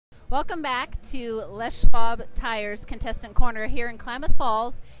Welcome back to Les Schwab Tires Contestant Corner here in Klamath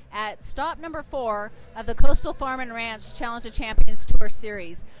Falls at stop number 4 of the Coastal Farm and Ranch Challenge of Champions Tour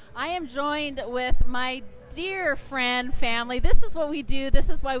Series. I am joined with my dear friend, family. This is what we do. This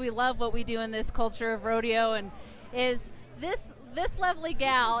is why we love what we do in this culture of rodeo. And is this lovely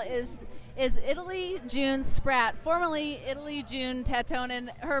gal is Italy June Spratt, formerly Italy June Tatonen.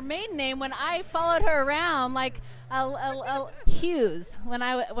 Her maiden name, when I followed her around like Hughes, when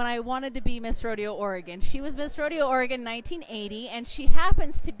I wanted to be Miss Rodeo Oregon. She was Miss Rodeo Oregon 1980, and she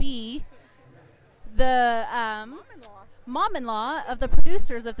happens to be the mom-in-law of the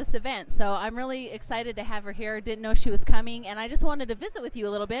producers of this event. So I'm really excited to have her here. Didn't know she was coming, and I just wanted to visit with you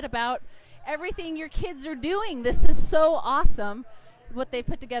a little bit about everything your kids are doing. This is so awesome, what they've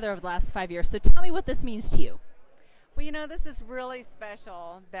put together over the last 5 years. So tell me what this means to you. Well, you know, this is really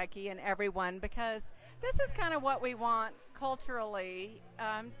special, Becky and everyone, because this is kind of what we want culturally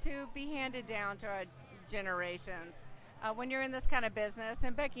to be handed down to our generations. When you're in this kind of business,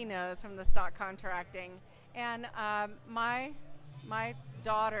 and Becky knows from the stock contracting, and my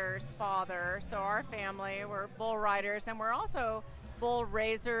daughter's father, so our family, we're bull riders, and we're also bull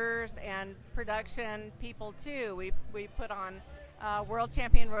raisers and production people too. We put on world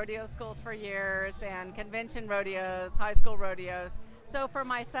champion rodeo schools for years and convention rodeos, high school rodeos. So for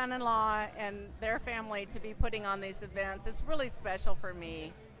my son-in-law and their family to be putting on these events, it's really special for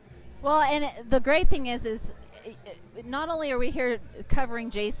me. Well, and the great thing is not only are we here covering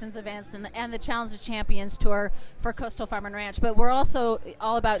Jason's events and the Challenge of Champions Tour for Coastal Farm and Ranch, but we're also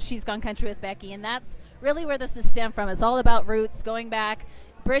all about She's Gone Country with Becky, and that's really where this is stemmed from. It's all about roots, going back,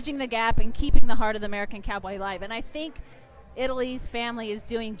 bridging the gap, and keeping the heart of the American cowboy alive. And I think Italy's family is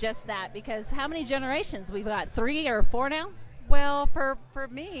doing just that, because how many generations? We've got 3 or 4 now? Well, for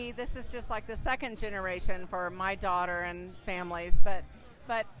me, this is just like the second generation for my daughter and families. But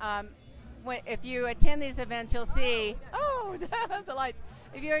if you attend these events, you'll see, the lights.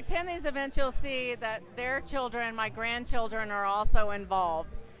 If you attend these events, you'll see that their children, my grandchildren, are also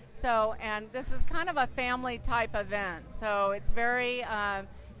involved. So, and this is kind of a family type event. So it's very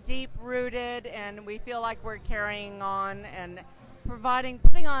deep-rooted, and we feel like we're carrying on and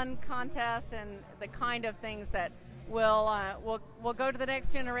putting on contests and the kind of things that will go to the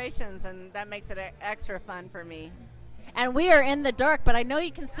next generations, and that makes it extra fun for me. And we are in the dark, but I know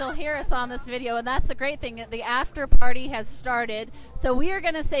you can still hear us on this video, and that's the great thing. The after party has started. So we are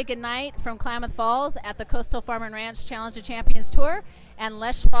going to say goodnight from Klamath Falls at the Coastal Farm and Ranch Challenge of Champions Tour and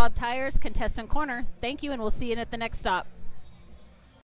Les Schwab Tires Contestant Corner. Thank you, and we'll see you at the next stop.